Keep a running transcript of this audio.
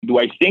do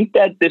I think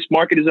that this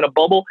market is in a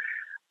bubble?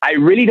 I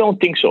really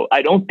don't think so.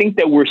 I don't think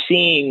that we're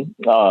seeing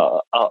a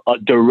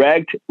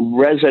direct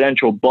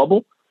residential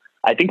bubble.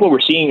 I think what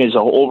we're seeing is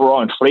an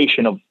overall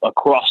inflation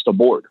across the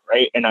board,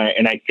 right? And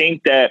I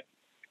think that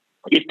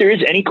if there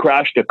is any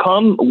crash to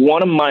come,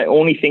 one of my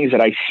only things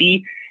that I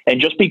see, and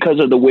just because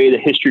of the way the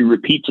history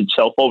repeats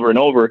itself over and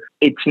over,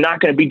 it's not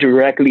going to be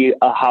directly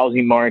a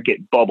housing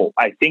market bubble.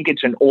 I think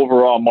it's an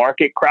overall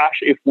market crash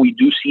if we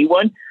do see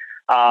one.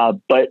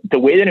 But the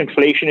way that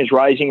inflation is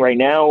rising right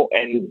now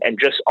and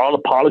just all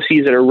the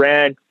policies that are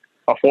ran,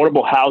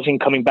 affordable housing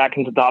coming back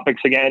into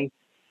topics again,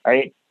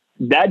 right?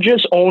 That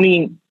just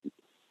only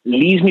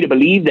leads me to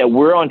believe that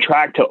we're on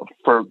track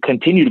for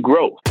continued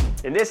growth.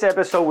 In this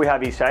episode, we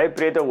have Isael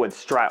Prieto with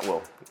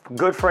Stratwell.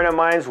 Good friend of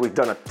mine. We've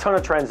done a ton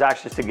of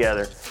transactions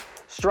together.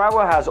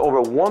 Stratwell has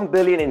over $1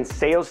 billion in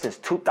sales since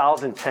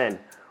 2010,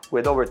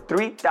 with over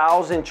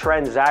 3,000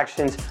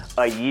 transactions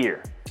a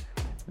year.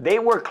 They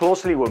work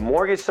closely with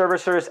mortgage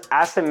servicers,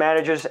 asset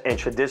managers, and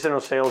traditional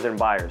sales and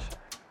buyers.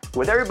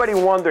 With everybody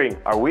wondering,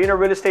 are we in a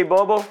real estate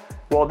bubble?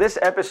 Well, this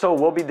episode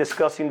will be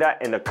discussing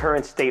that and the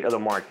current state of the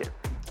market.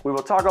 We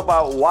will talk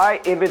about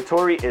why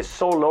inventory is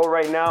so low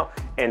right now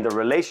and the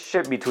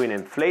relationship between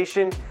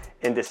inflation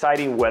and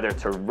deciding whether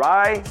to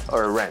buy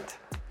or rent.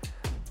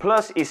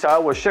 Plus,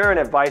 Isael will share an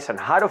advice on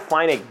how to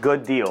find a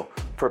good deal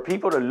for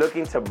people that are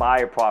looking to buy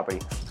a property.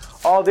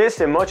 All this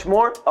and much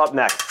more up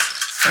next.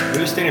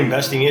 Real estate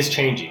investing is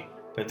changing,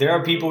 but there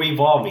are people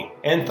evolving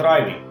and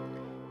thriving.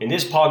 In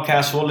this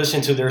podcast, we'll listen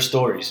to their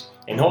stories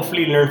and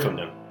hopefully learn from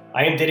them.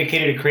 I am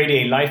dedicated to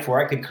creating a life where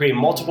I could create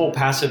multiple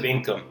passive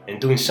income and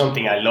doing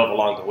something I love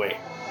along the way.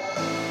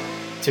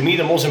 To me,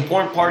 the most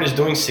important part is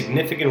doing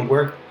significant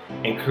work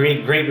and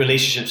create great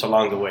relationships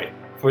along the way.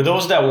 For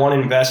those that want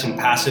to invest in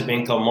passive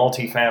income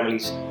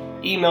multifamilies,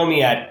 email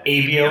me at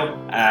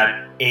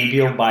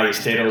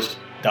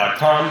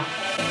abio@abioballesteros.com.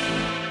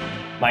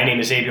 My name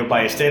is Abio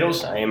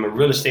Ballesteros. I am a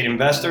real estate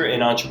investor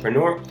and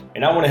entrepreneur,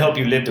 and I want to help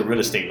you live the real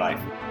estate life.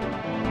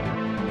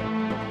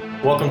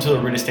 Welcome to the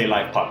Real Estate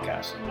Life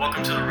Podcast.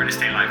 Welcome to the Real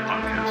Estate Life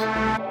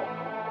Podcast.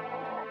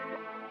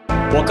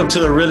 Welcome to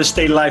the Real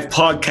Estate Life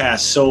Podcast.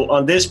 So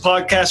on this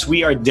podcast,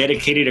 we are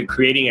dedicated to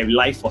creating a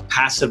life of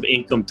passive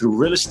income through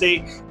real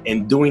estate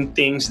and doing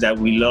things that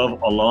we love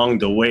along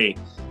the way.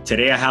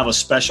 Today, I have a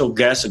special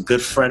guest, a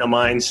good friend of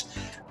mine's.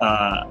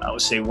 I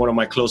would say one of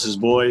my closest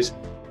boys.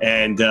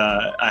 And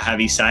I have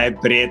Isael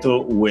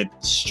Prieto with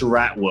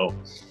Stratwell.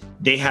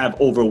 They have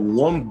over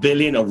 $1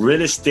 billion of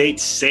real estate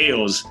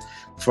sales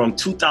from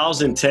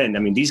 2010. I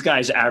mean, these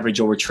guys average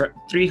over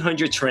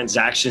 300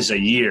 transactions a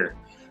year.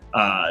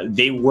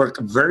 They work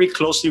very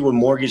closely with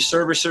mortgage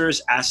servicers,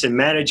 asset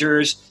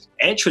managers,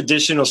 and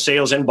traditional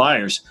sales and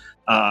buyers.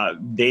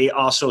 They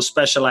also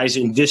specialize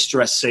in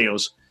distress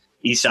sales.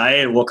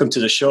 Isael, welcome to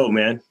the show,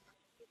 man.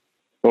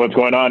 What's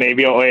going on,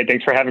 Abio? Hey,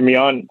 thanks for having me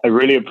on. I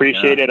really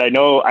appreciate it. I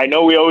know.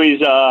 We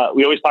always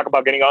talk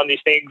about getting on these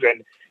things,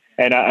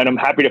 and I'm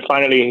happy to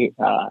finally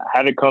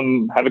have it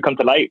come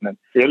to light, man.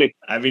 Really.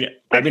 I think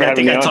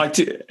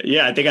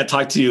I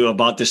talked to you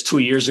about this 2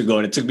 years ago,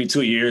 and it took me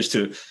 2 years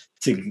to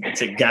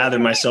gather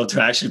myself to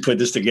actually put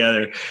this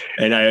together.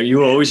 And you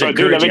were always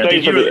encouraging.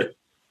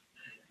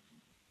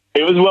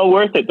 It was well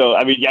worth it, though.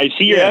 I mean, I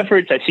see your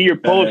efforts. I see your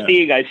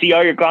posting. I see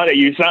all your content.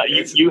 You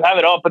have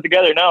it all put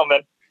together now,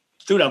 man.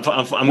 Dude, I'm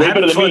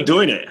having fun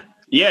doing it.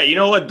 Yeah, you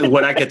know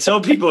what I can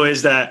tell people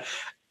is that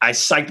I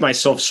psyched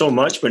myself so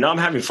much, but now I'm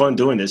having fun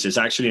doing this. It's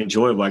actually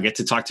enjoyable. I get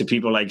to talk to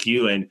people like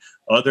you and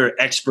other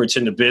experts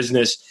in the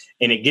business,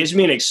 and it gives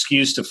me an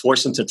excuse to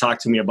force them to talk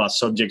to me about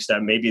subjects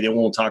that maybe they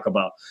won't talk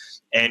about.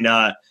 And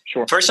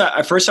sure. First,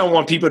 I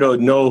want people to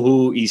know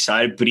who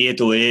Isael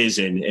Prieto is,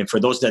 and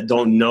for those that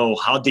don't know,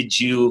 how did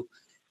you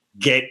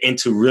get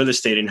into real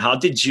estate, and how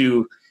did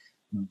you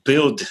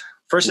build?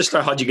 First, let's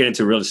start. How did you get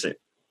into real estate?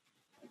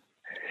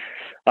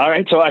 All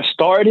right. So I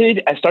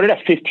started at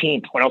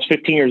 15, when I was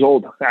 15 years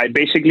old. I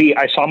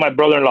saw my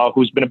brother-in-law,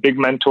 who's been a big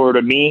mentor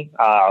to me,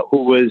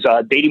 who was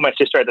dating my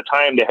sister at the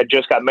time. They had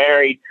just got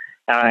married,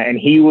 and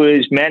he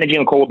was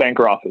managing a coal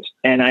banker office.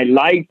 And I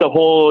liked the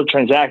whole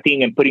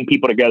transacting and putting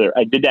people together.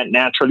 I did that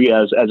naturally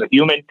as a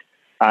human.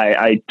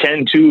 I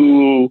tend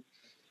to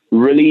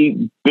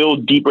really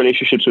build deep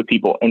relationships with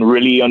people and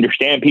really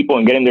understand people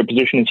and get in their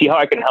position and see how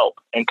I can help.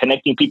 And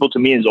connecting people to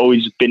me has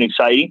always been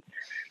exciting.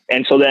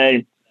 And so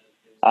then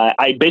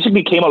I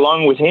basically came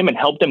along with him and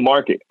helped him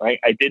market, right?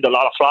 I did a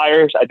lot of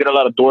flyers. I did a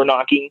lot of door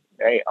knocking,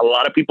 right? A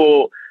lot of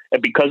people,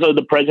 because of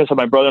the presence of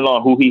my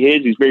brother-in-law, who he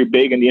is, he's very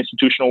big in the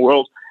institutional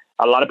world.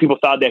 A lot of people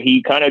thought that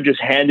he kind of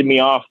just handed me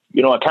off,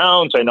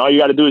 accounts, and all you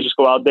got to do is just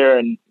go out there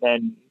and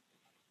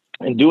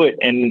do it.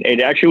 And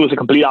it actually was the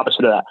complete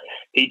opposite of that.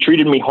 He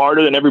treated me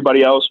harder than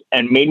everybody else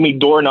and made me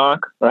door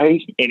knock,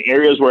 right? In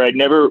areas where I'd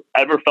never,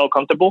 ever felt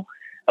comfortable.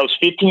 I was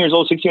 15 years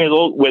old, 16 years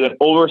old with an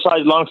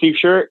oversized long sleeve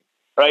shirt,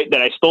 right,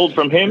 that I stole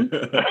from him.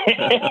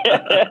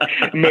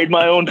 Made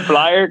my own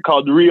flyer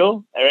called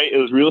Real. Right? It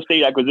was real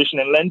estate acquisition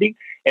and lending.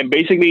 And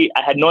basically,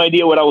 I had no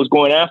idea what I was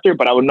going after,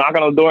 but I would knock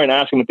on the door and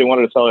ask them if they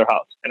wanted to sell their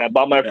house. And I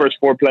bought my first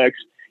fourplex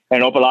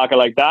and Opalaka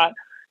like that.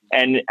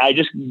 And I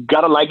just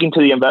got a liking to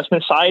the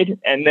investment side,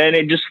 and then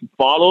it just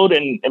followed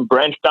and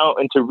branched out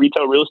into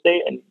retail real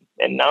estate.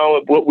 And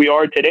now what we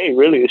are today,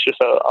 really, it's just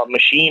a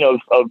machine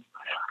of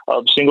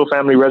single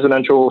family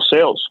residential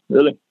sales,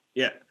 really.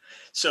 Yeah.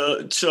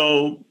 So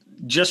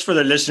just for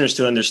the listeners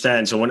to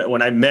understand, so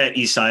when I met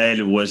Isael,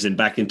 it was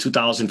back in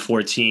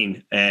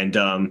 2014, and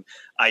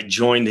I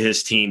joined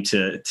his team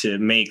to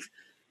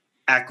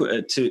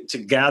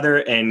gather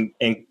and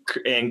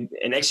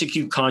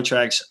execute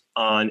contracts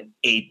on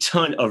a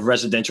ton of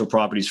residential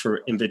properties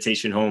for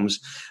Invitation Homes.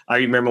 I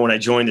remember when I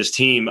joined this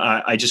team,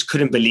 I just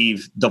couldn't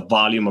believe the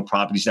volume of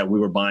properties that we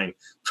were buying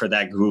for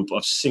that group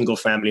of single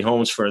family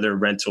homes for their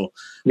rental,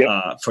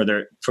 for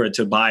it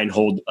to buy and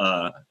hold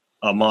a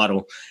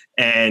model.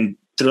 And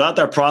throughout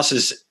that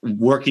process,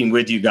 working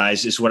with you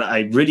guys is what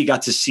I really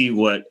got to see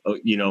what,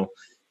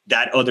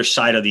 that other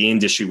side of the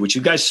industry, which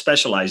you guys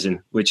specialize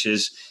in, which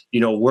is,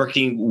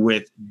 working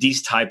with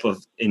these type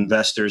of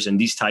investors and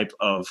these type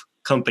of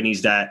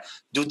companies that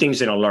do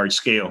things in a large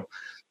scale.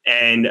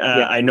 And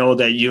I know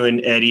that you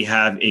and Eddie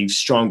have a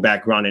strong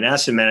background in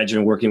asset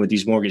management, working with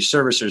these mortgage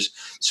servicers.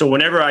 So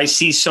whenever I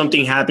see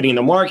something happening in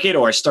the market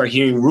or I start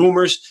hearing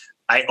rumors,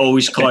 I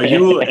always call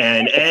you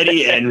and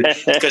Eddie, and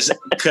because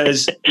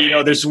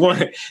there's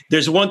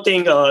one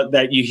thing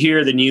that you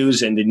hear the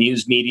news and the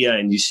news media,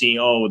 and you see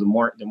the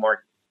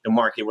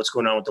market, what's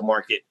going on with the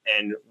market.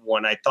 And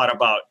when I thought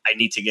about, I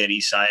need to get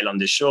Isael on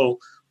this show,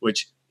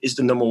 which is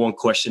the number one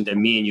question that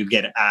me and you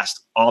get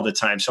asked all the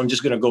time. So I'm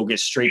just going to go get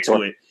straight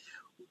to it.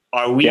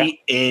 Are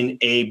we in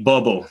a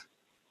bubble?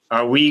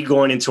 Are we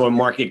going into a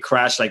market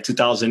crash like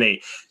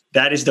 2008?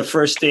 That is the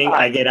first thing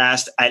I get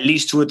asked, at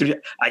least 2 or 3.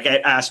 I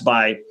get asked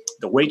by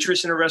the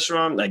waitress in a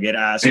restaurant. I get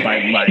asked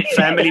by my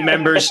family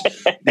members.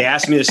 They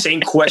ask me the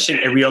same question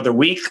every other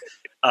week.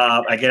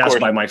 I get asked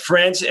by my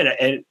friends.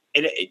 And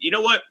you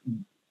know what?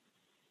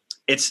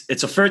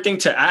 It's a fair thing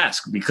to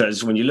ask,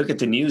 because when you look at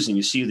the news and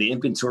you see the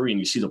inventory and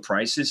you see the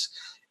prices,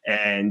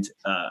 and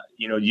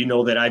you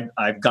know that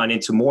I've gone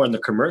into more on the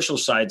commercial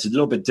side. It's a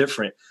little bit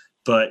different,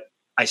 but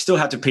I still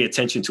have to pay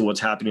attention to what's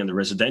happening on the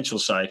residential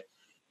side.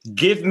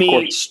 Give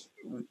me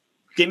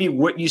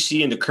what you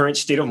see in the current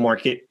state of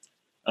market,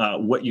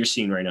 what you're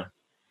seeing right now.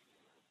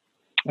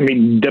 I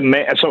mean,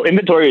 so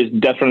inventory is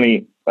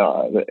definitely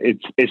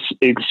it's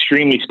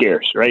extremely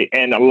scarce, right?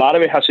 And a lot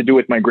of it has to do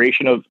with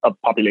migration of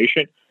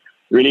population.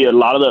 Really, a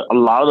lot of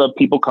the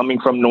people coming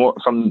from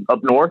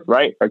up north,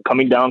 right, are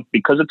coming down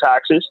because of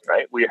taxes,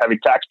 right? We're having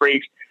tax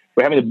breaks.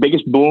 We're having the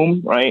biggest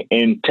boom, right,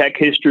 in tech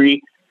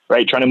history,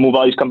 right? Trying to move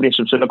all these companies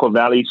from Silicon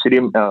Valley.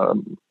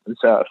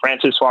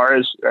 Francis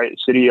Suarez, right,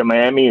 city of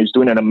Miami, is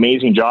doing an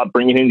amazing job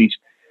bringing in these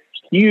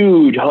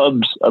huge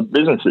hubs of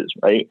businesses,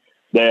 right,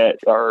 that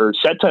are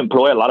set to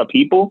employ a lot of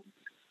people,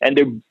 and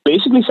they're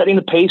basically setting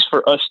the pace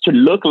for us to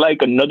look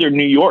like another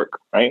New York,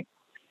 right?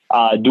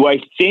 Do I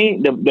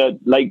think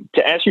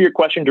to answer your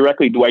question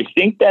directly, do I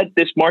think that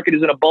this market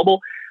is in a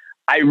bubble?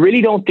 I really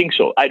don't think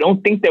so. I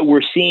don't think that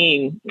we're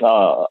seeing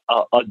a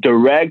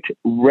direct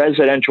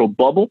residential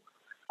bubble.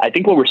 I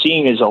think what we're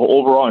seeing is an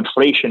overall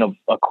inflation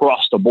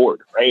across the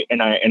board, right?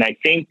 And I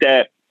think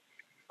that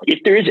if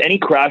there is any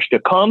crash to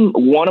come,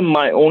 one of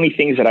my only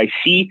things that I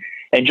see,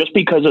 and just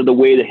because of the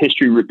way the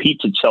history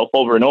repeats itself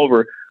over and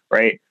over,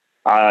 right?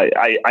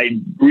 I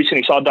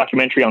recently saw a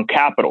documentary on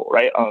capital,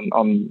 right?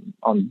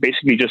 On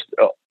basically just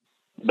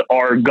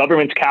our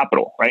government's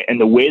capital, right?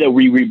 And the way that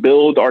we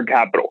rebuild our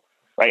capital,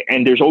 right?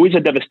 And there's always a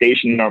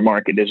devastation in our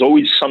market. There's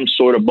always some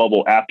sort of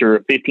bubble after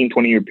a 15,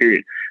 20-year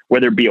period,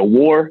 whether it be a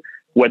war,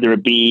 whether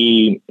it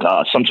be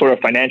some sort of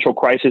financial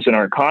crisis in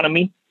our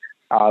economy,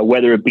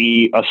 whether it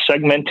be a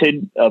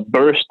segmented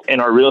burst in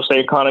our real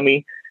estate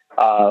economy,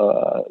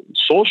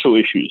 social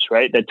issues,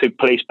 right, that took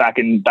place back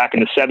in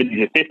the 70s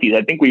and 50s.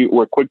 I think we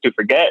were quick to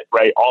forget,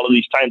 right, all of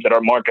these times that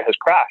our market has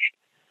crashed.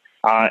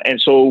 And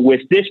so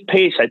with this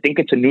pace, I think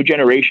it's a new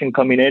generation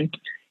coming in.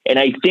 And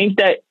I think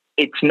that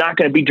it's not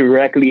going to be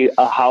directly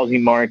a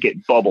housing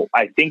market bubble.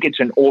 I think it's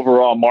an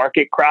overall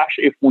market crash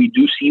if we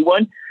do see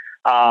one.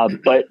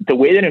 But the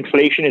way that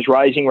inflation is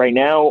rising right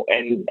now,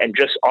 and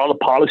just all the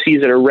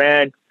policies that are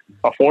ran,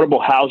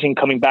 affordable housing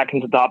coming back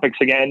into topics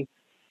again,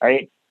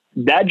 right,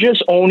 that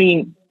just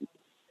only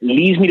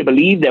leads me to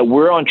believe that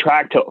we're on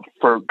track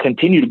for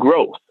continued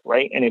growth,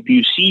 right? And if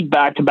you see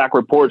back-to-back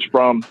reports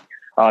from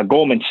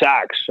Goldman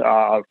Sachs,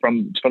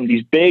 from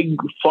these big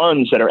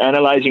funds that are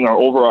analyzing our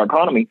overall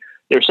economy,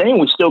 they're saying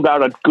we still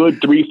got a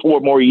good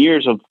 3-4 more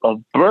years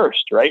of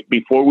burst, right?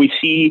 Before we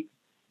see,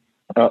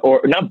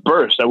 or not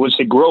burst, I would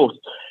say growth,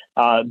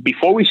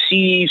 before we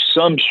see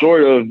some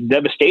sort of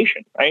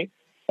devastation, right?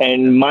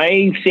 And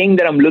my thing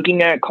that I'm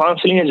looking at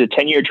constantly is a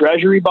 10-year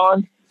treasury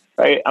bond.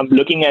 Right, I'm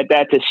looking at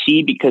that to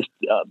see, because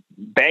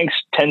banks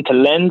tend to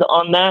lend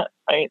on that.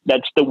 Right,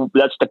 that's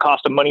the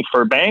cost of money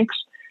for banks.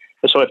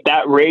 So if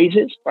that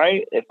raises,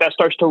 right, if that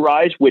starts to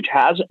rise, which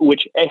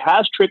it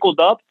has trickled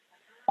up,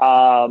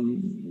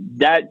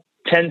 that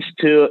tends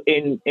to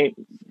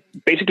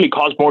basically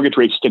cause mortgage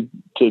rates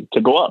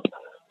to go up.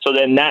 So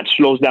then that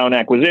slows down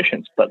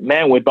acquisitions. But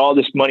man, with all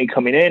this money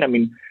coming in, I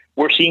mean,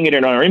 we're seeing it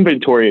in our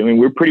inventory. I mean,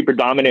 we're pretty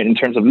predominant in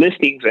terms of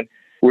listings, and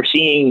we're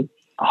seeing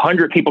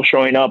 100 people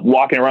showing up,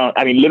 walking around.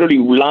 I mean, literally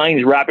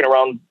lines wrapping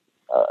around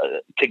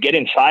to get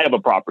inside of a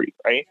property,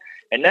 right?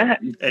 And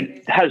that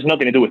has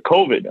nothing to do with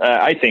COVID.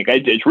 I think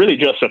it's really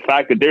just the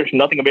fact that there's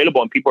nothing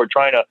available, and people are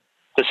trying to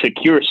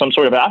secure some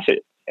sort of asset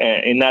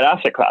in that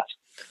asset class.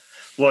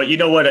 Well, you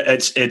know what?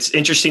 It's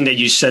interesting that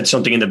you said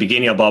something in the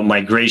beginning about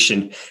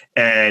migration,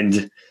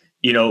 and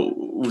you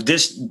know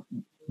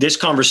this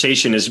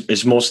conversation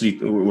is mostly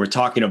we're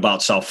talking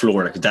about South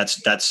Florida.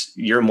 That's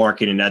your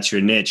market and that's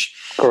your niche.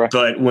 Correct.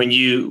 But when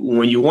you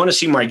want to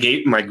see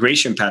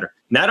migration pattern,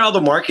 not all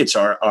the markets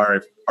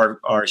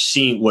are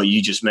seeing what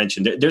you just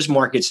mentioned. There's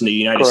markets in the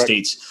United Correct.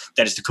 States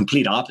that is the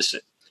complete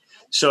opposite.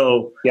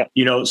 So yeah.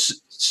 You know.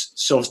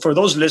 So for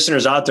those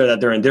listeners out there that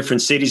they're in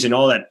different cities and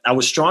all that, I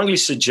would strongly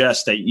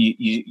suggest that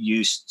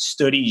you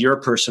study your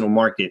personal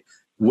market.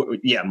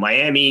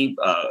 Miami,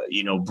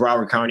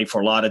 Broward County,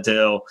 Fort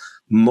Lauderdale,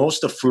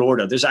 most of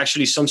Florida. There's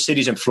actually some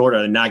cities in Florida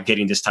that are not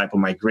getting this type of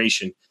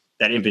migration,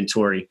 that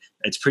inventory.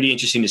 It's pretty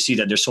interesting to see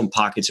that there's some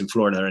pockets in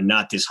Florida that are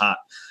not this hot.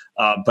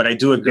 But I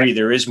do agree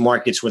there is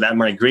markets where that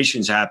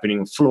migration is happening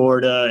in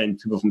Florida, and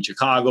people from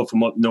Chicago,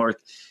 from up north,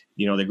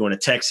 they're going to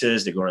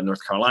Texas, they're going to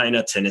North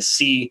Carolina,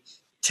 Tennessee.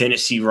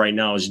 Tennessee right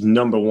now is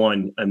number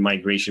one in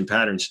migration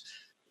patterns.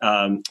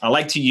 I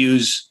like to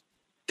use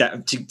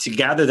that to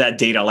gather that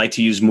data. I like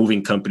to use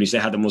moving companies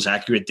that have the most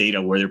accurate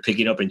data where they're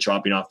picking up and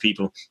dropping off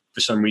people. For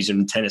some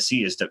reason,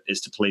 Tennessee is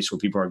the place where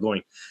people are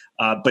going.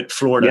 But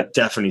Florida,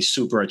 definitely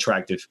super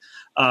attractive.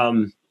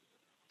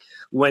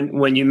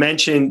 When you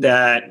mentioned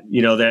that,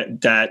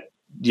 that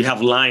you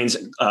have lines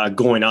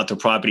going out to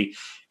property,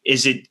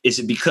 is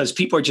it because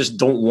people just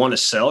don't want to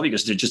sell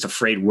because they're just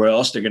afraid where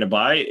else they're going to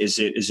buy? Is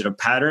it a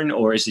pattern,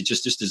 or is it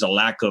just there's a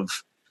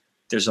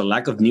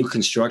lack of new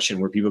construction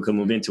where people can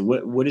move into?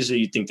 What is it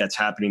you think that's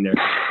happening there?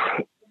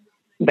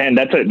 Man,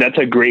 that's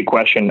a great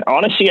question.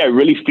 Honestly, I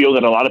really feel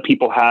that a lot of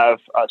people have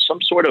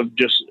some sort of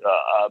just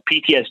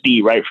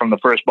PTSD, right, from the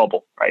first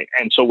bubble, right?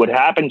 And so what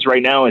happens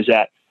right now is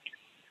that,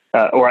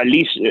 or at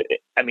least,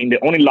 the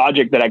only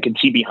logic that I can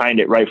see behind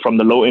it, right, from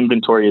the low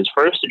inventory is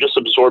first, just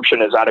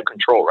absorption is out of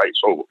control, right?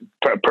 So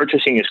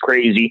purchasing is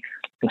crazy.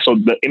 And so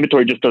the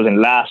inventory just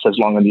doesn't last as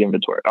long as the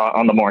inventory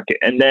on the market.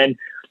 And then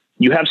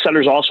you have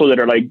sellers also that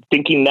are like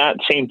thinking that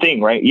same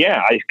thing, right?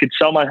 Yeah, I could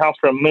sell my house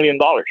for $1 million,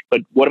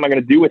 but what am I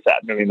going to do with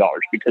that $1 million?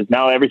 Because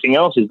now everything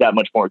else is that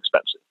much more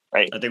expensive,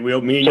 right? I think me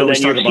and you always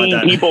talk about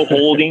that. People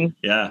holding.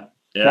 Yeah.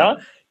 Huh?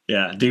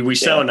 Yeah. Do we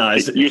sell now?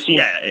 You're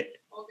seeing.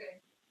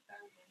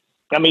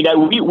 I mean,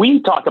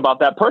 we talk about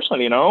that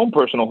personally in our own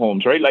personal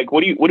homes, right? Like,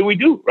 what do we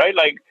do, right?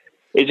 Like,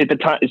 is it the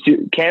time?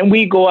 Can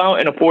we go out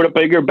and afford a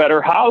bigger,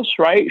 better house,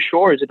 right?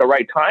 Sure. Is it the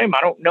right time?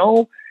 I don't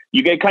know.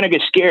 You kind of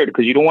get scared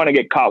because you don't want to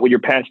get caught with your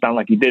pants down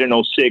like you did in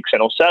 06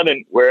 and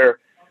 07, where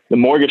the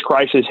mortgage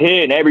crisis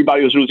hit and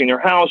everybody was losing their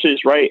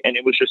houses, right? And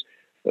it was just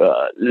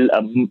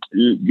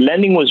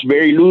lending was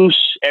very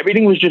loose.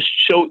 Everything was just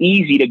so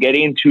easy to get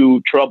into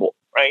trouble,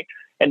 right?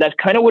 And that's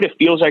kind of what it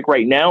feels like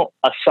right now,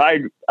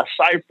 aside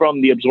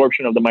from the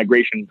absorption of the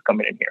migration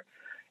coming in here.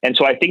 And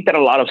so I think that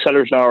a lot of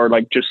sellers now are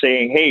like just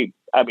saying, hey,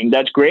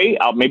 that's great.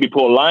 I'll maybe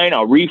pull a line.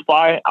 I'll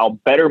refi. I'll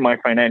better my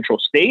financial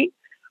state,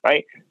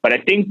 right? But I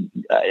think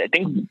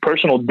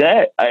personal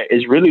debt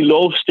is really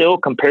low still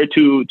compared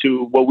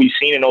to what we've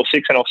seen in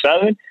 06 and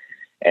 07.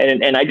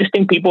 And I just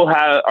think people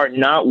are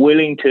not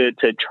willing to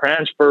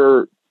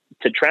transfer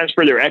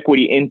their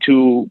equity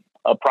into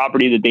a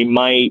property that they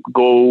might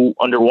go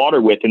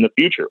underwater with in the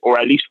future, or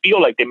at least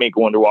feel like they may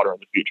go underwater in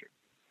the future.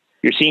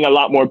 You're seeing a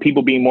lot more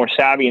people being more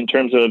savvy in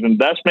terms of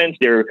investments.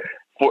 They're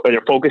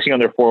focusing on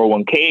their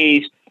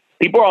 401ks.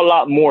 People are a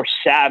lot more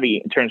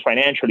savvy in terms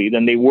financially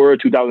than they were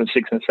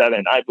 2006 and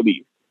 7, I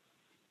believe.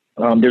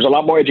 There's a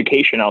lot more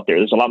education out there.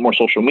 There's a lot more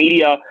social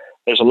media.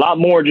 There's a lot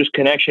more just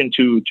connection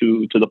to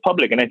the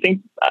public. And I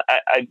think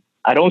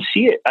I don't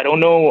see it. I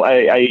don't know.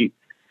 I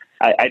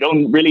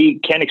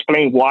can't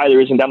explain why there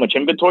isn't that much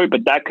inventory,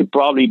 but that could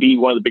probably be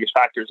one of the biggest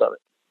factors of it.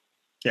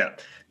 Yeah.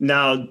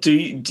 Now, do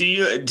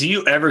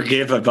you ever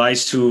give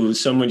advice to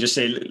someone? Just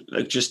say,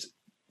 like, just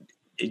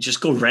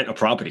go rent a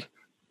property.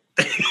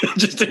 Man,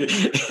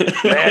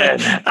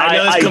 I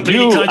know it's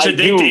completely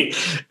contradicting.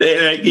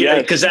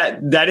 Because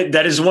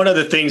that is one of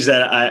the things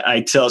that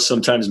I tell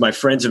sometimes my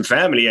friends and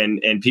family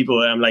and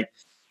people. I'm like,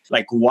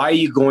 why are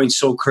you going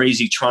so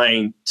crazy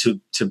trying to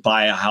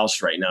buy a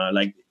house right now?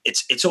 Like,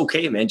 it's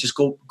okay, man. Just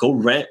go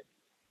rent.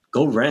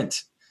 Go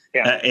rent.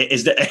 Yeah.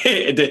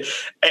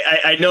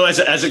 I know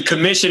as a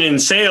commission in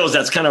sales,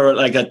 that's kind of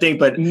like a thing,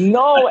 but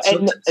no,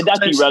 and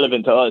that's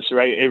irrelevant to us,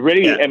 right? It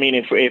really, I mean,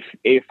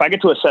 if I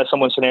get to assess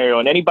someone's scenario,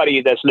 and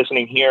anybody that's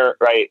listening here,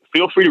 right,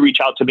 feel free to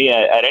reach out to me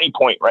at any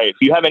point, right? If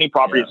you have any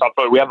property in South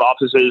Florida, we have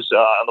offices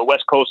on the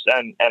West Coast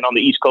and on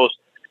the East Coast,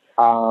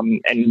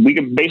 and we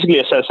can basically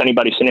assess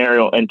anybody's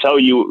scenario and tell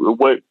you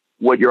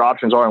what your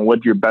options are and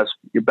what your best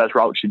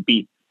route should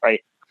be,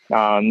 right?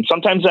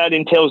 Sometimes that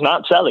entails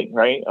not selling,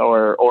 right?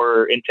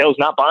 Or entails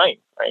not buying,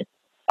 right?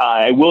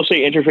 I will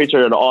say interest rates are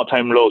at an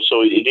all-time low.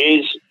 So it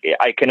is,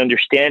 I can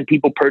understand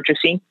people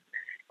purchasing.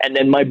 And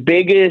then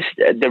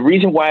the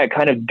reason why I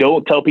kind of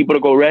don't tell people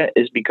to go rent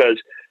is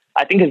because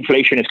I think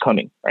inflation is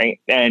coming, right?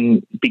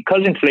 And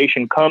because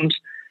inflation comes,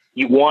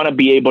 you want to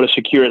be able to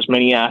secure as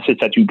many assets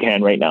as you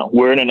can right now.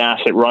 We're in an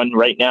asset run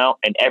right now,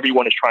 and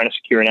everyone is trying to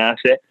secure an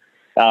asset.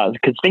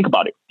 Because think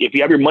about it. If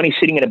you have your money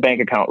sitting in a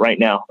bank account right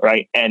now,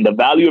 right, and the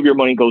value of your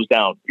money goes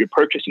down, your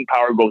purchasing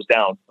power goes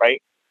down,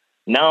 right?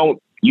 Now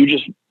you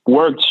just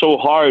worked so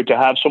hard to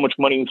have so much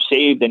money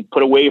saved and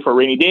put away for a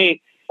rainy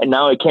day, and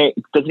now it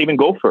doesn't even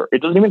go far,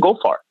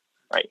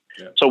 right?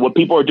 Yeah. So what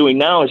people are doing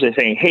now is they're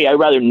saying, hey, I'd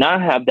rather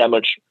not have that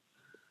much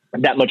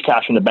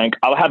cash in the bank.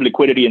 I'll have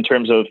liquidity in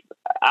terms of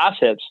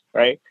assets,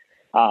 right?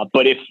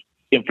 But if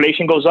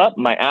inflation goes up,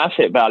 my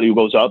asset value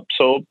goes up,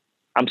 so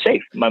I'm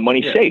safe. My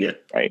money's safe,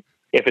 right?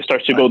 If it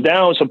starts to go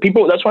down, so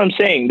that's what I'm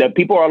saying, that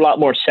people are a lot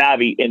more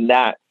savvy in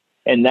that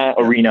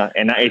arena,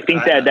 and I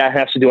think that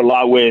has to do a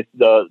lot with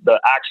the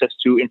access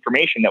to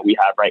information that we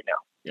have right now.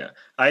 Yeah,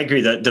 I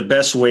agree that the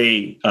best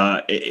way,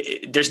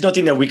 there's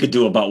nothing that we could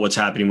do about what's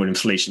happening with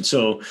inflation.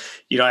 So,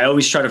 I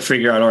always try to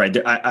figure out, all right,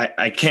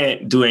 I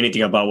can't do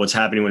anything about what's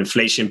happening with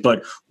inflation,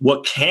 but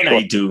what can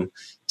I do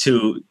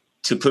to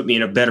put me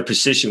in a better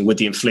position with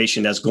the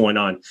inflation that's going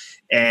on?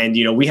 And,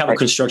 we have a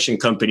construction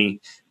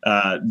company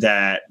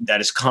that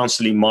is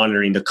constantly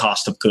monitoring the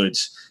cost of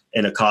goods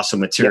and the cost of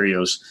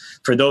materials.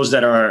 Yep. For those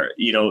that are,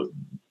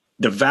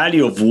 the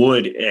value of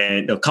wood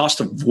and the cost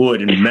of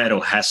wood and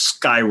metal has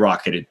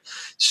skyrocketed.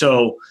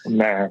 So,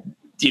 when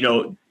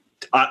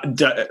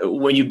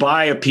you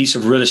buy a piece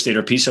of real estate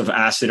or a piece of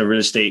asset or real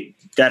estate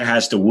that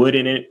has the wood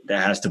in it,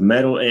 that has the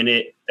metal in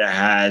it, that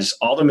has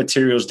all the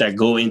materials that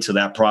go into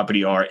that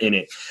property are in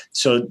it.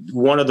 So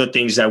one of the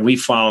things that we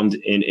found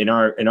in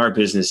our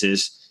business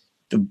is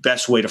the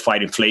best way to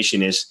fight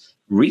inflation is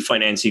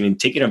refinancing and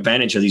taking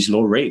advantage of these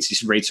low rates.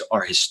 These rates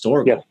are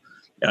historical.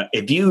 Yeah.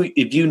 If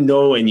you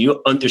know and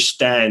you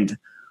understand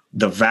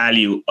the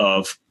value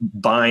of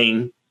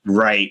buying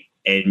right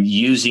and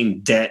using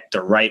debt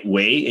the right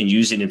way and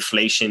using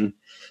inflation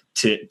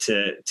to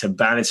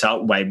balance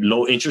out by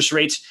low interest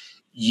rates,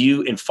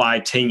 you in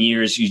 5-10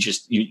 years you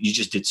just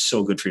did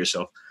so good for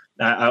yourself.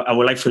 I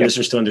would like for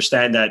listeners to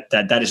understand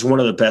that is one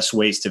of the best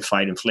ways to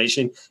fight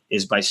inflation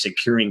is by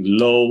securing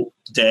low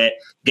debt.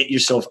 Get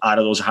yourself out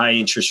of those high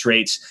interest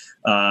rates.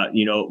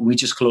 We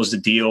just closed a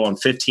deal on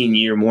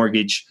 15-year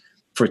mortgage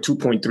for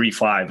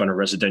 2.35 on a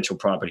residential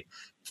property.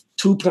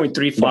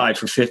 2.35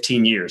 for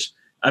 15 years.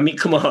 I mean,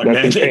 come on,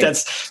 man.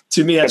 That's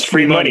to me, that's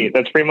free money.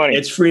 That's free money.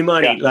 It's free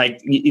money. Yeah.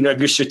 Like, if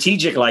you're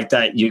strategic like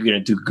that, you're going to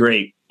do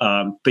great.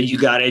 But you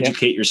got to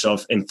educate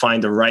yourself and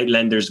find the right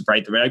lenders,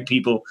 the right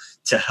people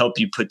to help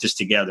you put this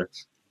together.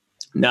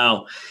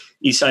 Now,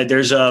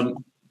 Isael,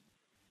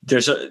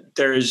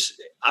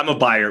 I'm a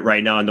buyer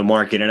right now in the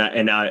market,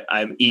 and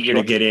I'm eager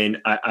to get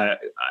in.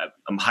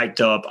 I'm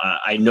hyped up.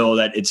 I know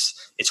that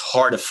it's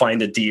hard to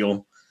find a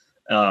deal,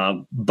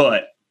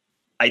 but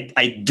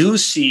I do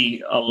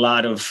see a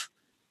lot of.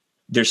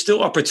 There's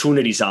still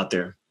opportunities out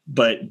there,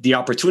 but the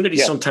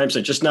opportunities sometimes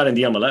are just not in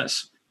the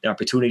MLS. The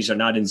opportunities are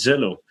not in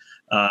Zillow.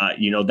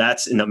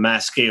 That's in a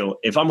mass scale.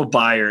 If I'm a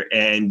buyer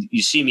and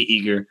you see me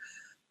eager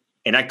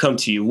and I come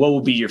to you, what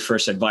will be your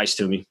first advice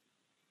to me?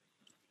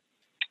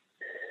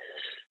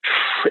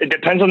 It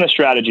depends on the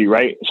strategy,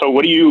 right? So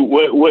what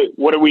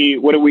are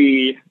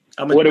we?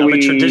 I'm a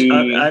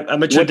traditional.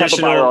 What type of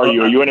buyer are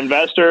you? Are you an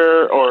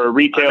investor or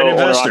retail? I'm an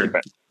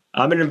investor.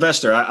 I'm an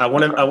investor. I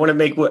want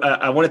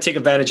to take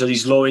advantage of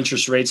these low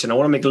interest rates, and I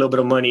want to make a little bit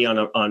of money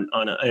on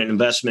an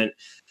investment,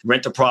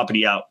 rent the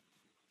property out.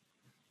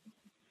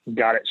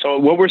 Got it. So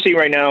what we're seeing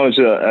right now is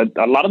a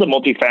lot of the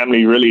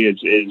multifamily really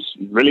is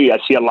I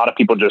see a lot of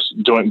people just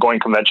going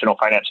conventional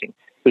financing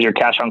because your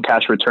cash on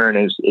cash return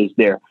is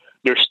there.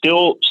 There's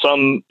still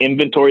some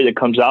inventory that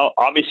comes out.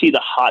 Obviously, the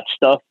hot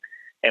stuff.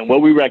 And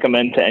what we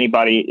recommend to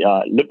anybody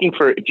looking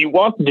for, if you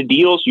want the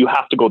deals, you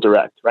have to go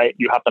direct, right?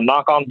 You have to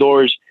knock on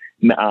doors.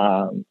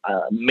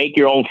 Make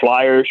your own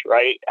flyers,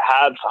 right?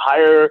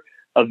 Hire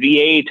a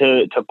VA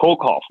to cold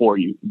call for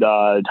you.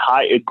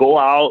 Go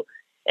out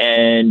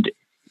and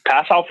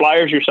pass out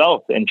flyers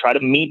yourself and try to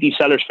meet these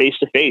sellers face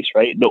to face,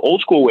 right? The old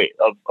school way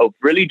of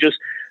really just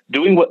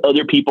doing what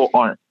other people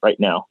aren't right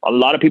now. A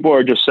lot of people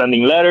are just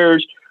sending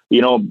letters.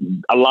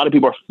 A lot of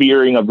people are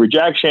fearing of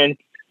rejection.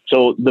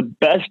 So the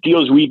best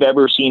deals we've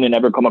ever seen and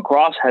ever come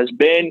across has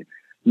been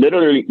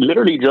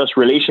literally just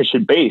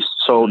relationship based.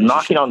 So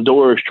knocking on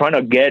doors, trying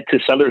to get to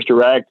sellers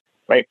direct,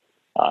 right?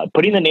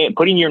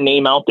 Putting your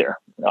name out there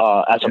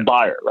as a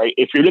buyer, right?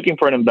 If you're looking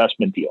for an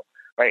investment deal,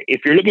 right?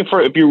 If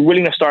you're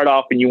willing to start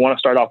off and you want to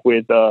start off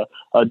with a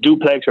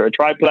duplex or a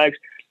triplex,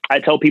 I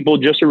tell people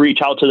just to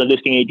reach out to the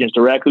listing agents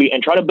directly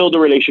and try to build a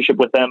relationship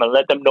with them and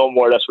let them know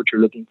more or less what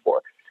you're looking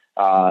for.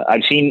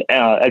 I've seen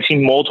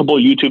multiple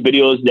YouTube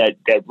videos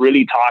that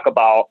really talk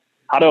about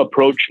how to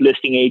approach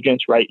listing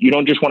agents, right? You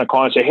don't just want to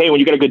call and say, hey, when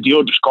you get a good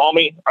deal, just call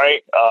me,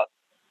 right?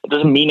 It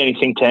doesn't mean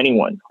anything to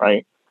anyone,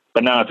 right?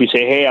 But now if you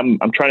say, hey, I'm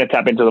trying to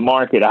tap into the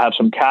market, I have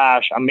some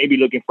cash, I'm maybe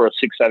looking for a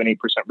 6, 7, 8%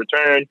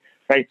 return,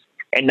 right?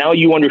 And now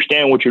you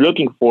understand what you're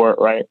looking for,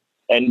 right?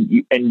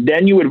 And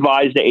then you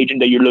advise the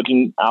agent that you're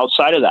looking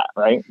outside of that,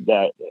 right?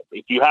 That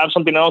if you have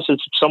something else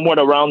that's somewhat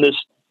around this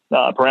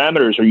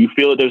parameters, or you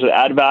feel that there's an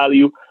add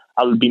value,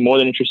 I would be more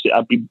than interested.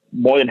 I'd be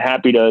more than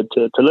happy to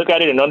look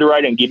at it and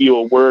underwrite and give you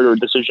a word or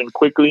decision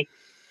quickly.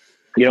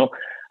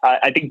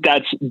 I think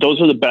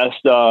those are the best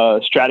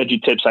strategy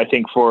tips, I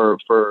think, for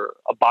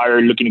a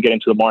buyer looking to get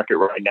into the market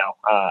right now.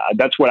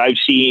 That's what I've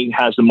seen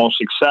has the most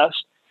success,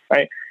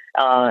 right?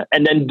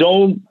 And then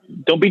don't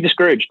be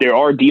discouraged. There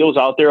are deals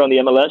out there on the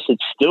MLS that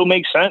still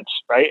make sense,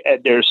 right?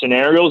 There are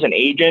scenarios and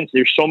agents.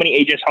 There's so many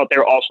agents out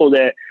there also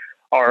that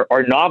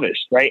are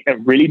novice, right,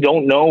 and really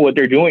don't know what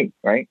they're doing,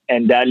 right?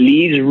 And that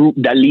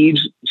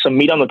leaves some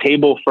meat on the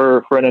table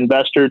for an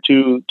investor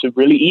to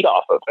really eat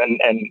off of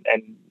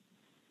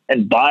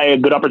and buy a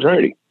good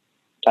opportunity.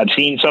 I've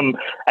seen some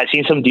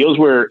deals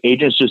where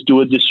agents just do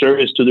a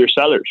disservice to their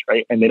sellers,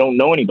 right, and they don't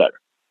know any better.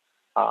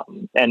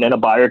 And then a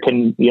buyer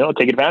can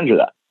take advantage of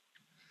that.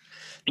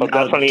 So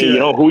definitely,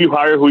 who you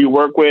hire, who you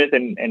work with,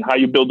 and how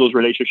you build those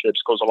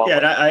relationships goes a long way.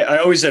 And I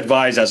always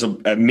advise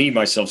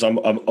myself.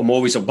 So I'm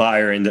always a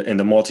buyer in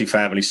the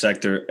multifamily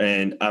sector,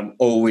 and I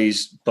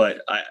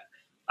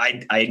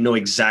know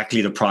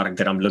exactly the product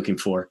that I'm looking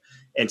for.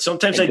 And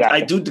sometimes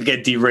exactly. I do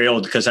get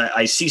derailed because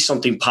I see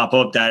something pop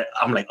up that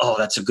I'm like, oh,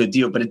 that's a good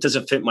deal, but it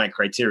doesn't fit my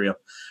criteria.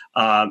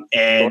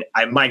 And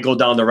I might go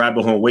down the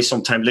rabbit hole and waste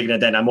some time looking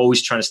at that. And I'm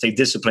always trying to stay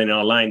disciplined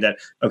online that,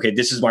 okay,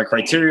 this is my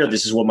criteria.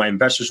 This is what my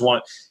investors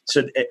want.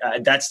 So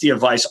that's the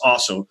advice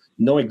also.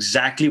 Know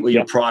exactly what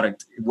your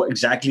product,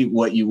 exactly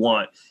what you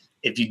want.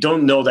 If you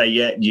don't know that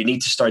yet, you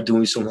need to start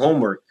doing some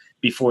homework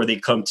before they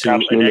come to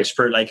an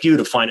expert like you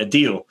to find a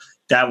deal.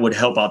 That would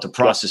help out the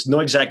process.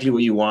 Know exactly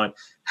what you want.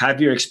 Have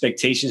your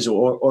expectations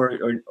or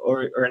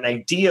an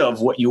idea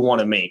of what you want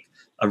to make,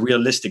 a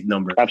realistic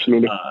number.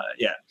 Absolutely.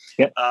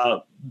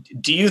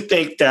 Do you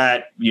think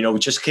that, we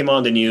just came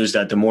on the news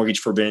that the mortgage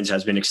forbearance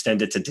has been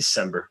extended to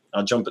December?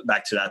 I'll jump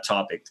back to that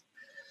topic.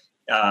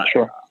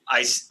 Sure.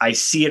 I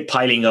see it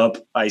piling up.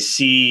 I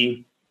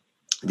see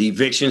the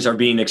evictions are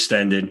being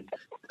extended.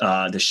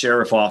 The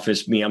sheriff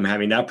office, I'm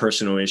having that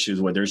personal issues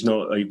where there's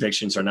no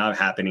evictions are not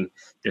happening.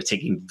 They're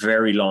taking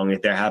very long.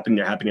 If they're happening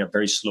at a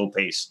very slow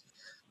pace.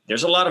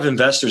 There's a lot of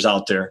investors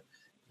out there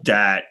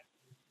that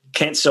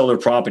can't sell their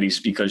properties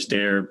because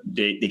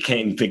they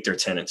can't evict their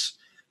tenants.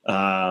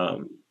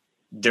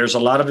 There's a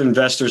lot of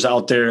investors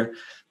out there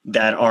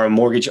that are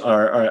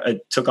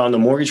took on the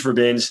mortgage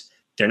forbearance.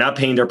 They're not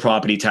paying their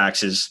property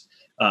taxes.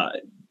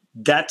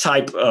 That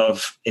type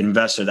of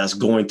investor that's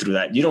going through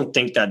that, you don't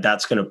think that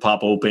that's going to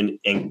pop open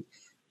and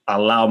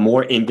allow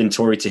more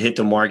inventory to hit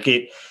the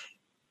market?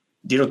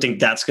 You don't think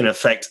that's going to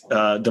affect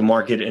the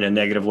market in a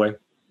negative way?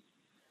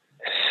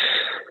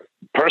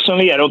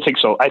 Personally, I don't think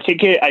so. I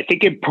think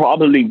it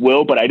probably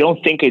will, but I don't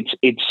think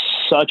it's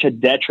such a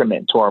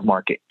detriment to our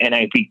market. And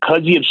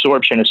because the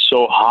absorption is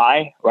so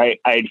high, right?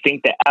 I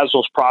think that as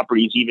those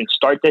properties even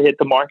start to hit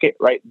the market,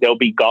 right, they'll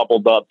be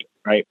gobbled up,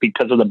 right,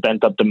 because of the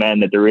bent up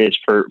demand that there is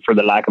for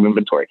the lack of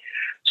inventory.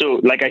 So,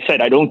 like I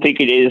said, I don't think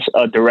it is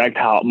a direct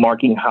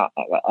housing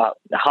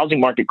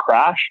market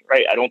crash,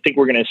 right? I don't think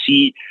we're going to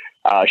see.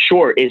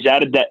 Sure, is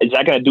that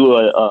going to do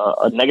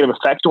a negative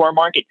effect to our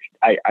market?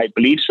 I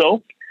believe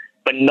so.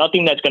 But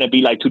nothing that's going to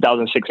be like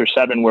 2006 or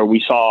 7, where we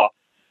saw,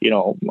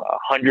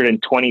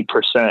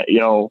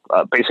 120%,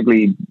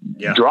 basically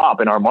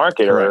drop in our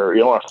market, or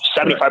a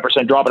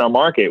 75% drop in our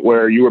market,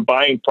 where you were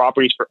buying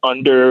properties for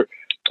under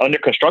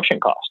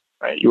construction costs,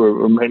 right?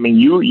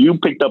 You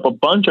picked up a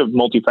bunch of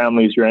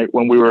multifamilies, right?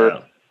 When we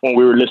were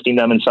listing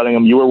them and selling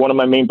them, you were one of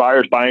my main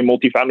buyers buying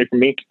multifamily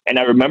from me. And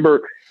I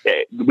remember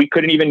we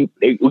couldn't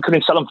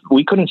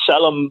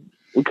sell them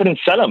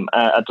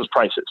at those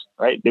prices,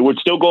 right? They would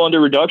still go under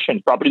reduction.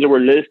 Properties that were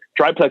listed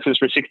triplexes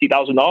for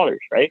 $60,000,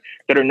 right?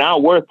 That are now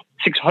worth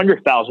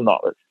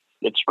 $600,000.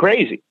 It's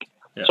crazy.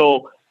 Yeah.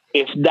 So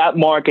if that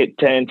market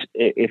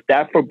if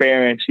that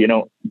forbearance,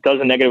 does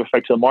a negative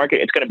effect to the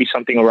market, it's going to be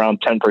something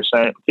around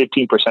 10%,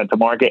 15% to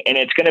market. And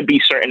it's going to be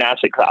certain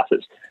asset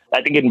classes.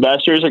 I think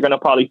investors are going to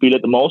probably feel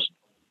it the most.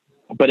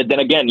 But then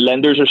again,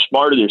 lenders are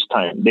smarter this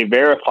time. They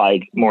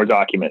verified more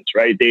documents,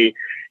 right? They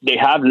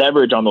have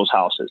leverage on those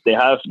houses. They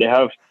have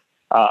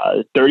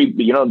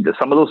 30.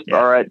 Some of those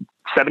are at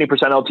 70%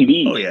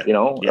 LTV. 50%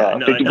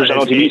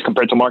 LTVs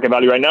compared to market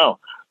value right now.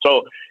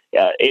 So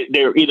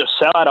they're either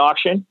sell at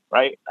auction,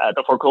 right, at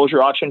the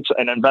foreclosure auction,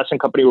 an investment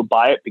company will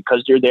buy it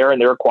because they're there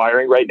and they're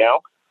acquiring right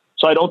now.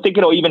 So I don't think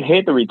it'll even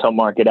hit the retail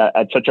market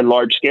at such a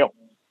large scale.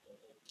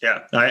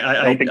 Yeah,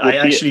 I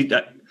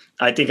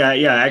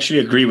actually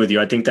agree with you.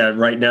 I think that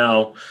right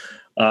now,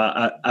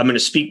 I'm going to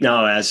speak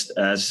now as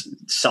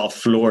South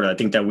Florida. I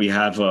think that we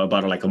have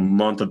about a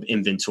month of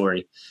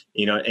inventory,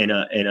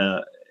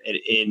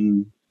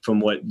 from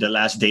what the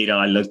last data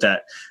I looked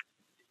at.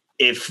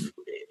 If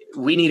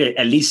we need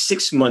at least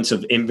 6 months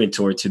of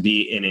inventory to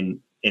be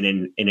in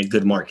a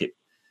good market,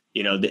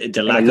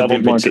 the lack of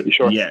inventory.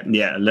 Sure.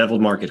 Yeah,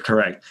 leveled market,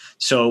 correct.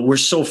 So we're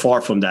so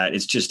far from that.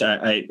 It's just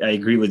I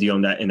agree with you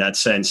on that in that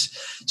sense.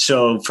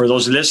 So for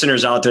those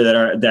listeners out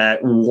there that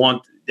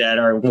want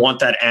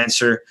that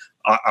answer,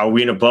 are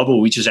we in a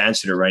bubble? We just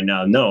answered it right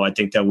now. No, I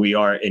think that we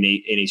are in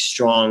a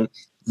strong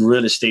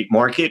real estate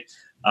market.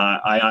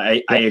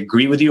 I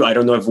agree with you. I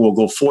don't know if we'll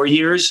go 4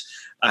 years.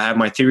 I have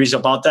my theories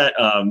about that.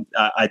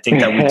 I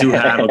think that we do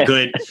have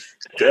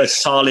a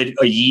solid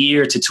a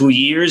year to 2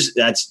 years.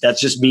 That's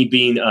just me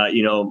being,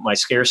 my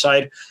scare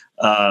side,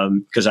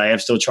 because I am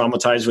still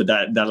traumatized with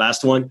that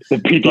last one. The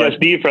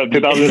PTSD from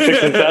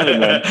 2006 and 7,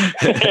 man.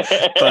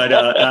 But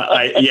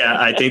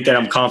I think that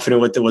I'm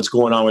confident with what's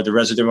going on with the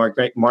resident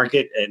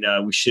market, and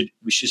we should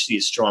see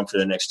it strong for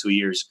the next 2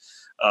 years.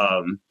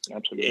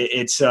 Absolutely.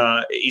 It's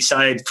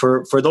Isael,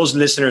 for those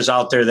listeners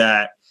out there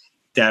that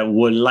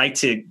would like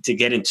to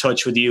get in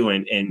touch with you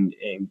and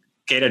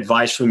get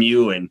advice from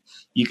you, and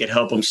you could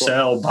help them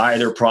buy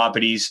their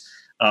properties.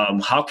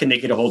 How can they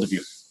get a hold of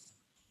you?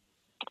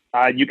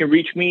 You can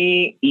reach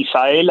me,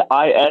 Isael,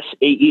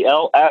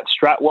 Isael, at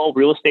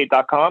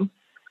stratwellrealestate.com.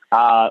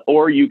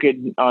 Or you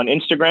could on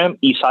Instagram,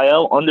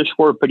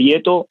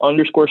 Isael_Prieto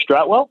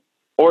 _Stratwell,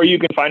 or you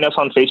can find us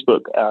on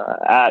Facebook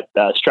at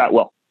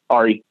Stratwell,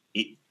 RE.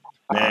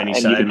 Man, and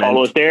you can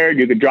follow us there.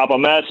 You can drop a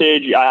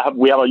message.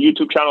 We have a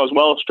YouTube channel as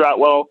well,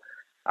 Stratwell.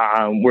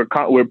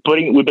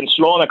 We've been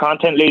slow on the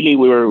content lately.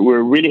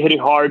 We're really hitting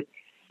hard.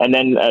 And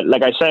then,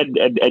 like I said,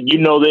 and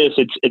this,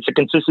 it's a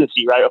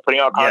consistency, right, of putting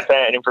out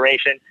content and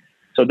information.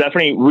 So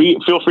definitely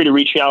feel free to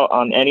reach out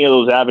on any of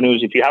those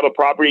avenues. If you have a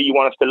property you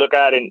want us to look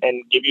at and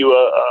give you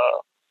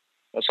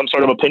some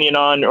sort of opinion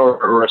on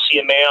or a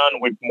CMA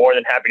on, we're more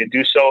than happy to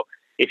do so.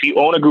 If you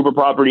own a group of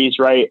properties,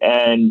 right,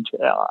 and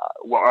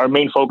our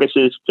main focus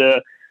is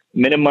to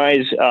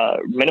minimize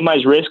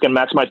risk and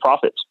maximize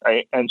profits,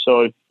 right? And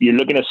so if you're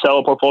looking to sell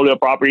a portfolio of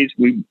properties,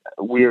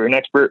 we're an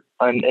expert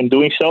in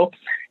doing so,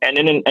 and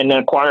in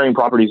acquiring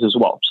properties as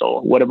well. So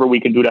whatever we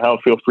can do to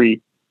help, feel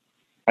free.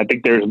 I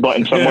think there's a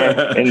button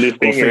somewhere in this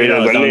thing.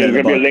 There's going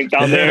to be a link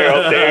down there,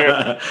 up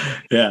there.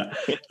 Yeah.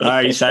 All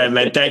right, Isael,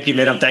 man. Thank you,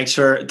 man. Thanks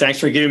for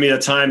giving me the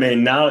time.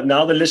 And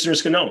now the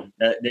listeners can know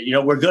that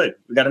we're good.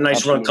 We got a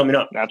nice run coming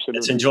up. Absolutely.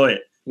 Let's enjoy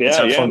it.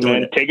 Yeah,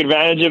 man. Take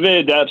advantage of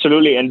it.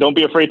 Absolutely. And don't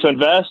be afraid to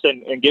invest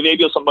and give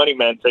Abel some money,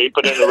 man. So you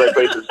put it in the right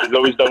places. He's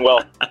always done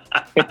well.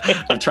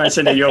 I'm trying to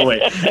send it your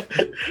way. All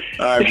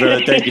right,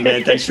 brother. Thank you,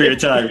 man. Thanks for your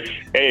time.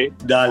 Hey,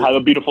 have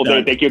a beautiful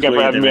day. Thank you again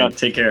for having me on.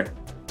 Take care.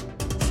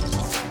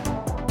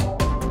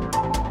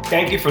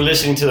 Thank you for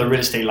listening to the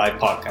Real Estate Life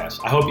podcast.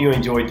 I hope you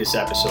enjoyed this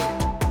episode.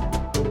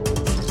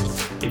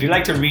 If you'd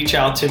like to reach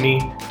out to me,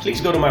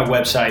 please go to my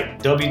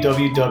website,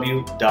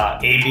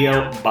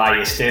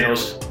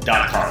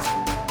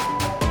 www.abielballesteros.com.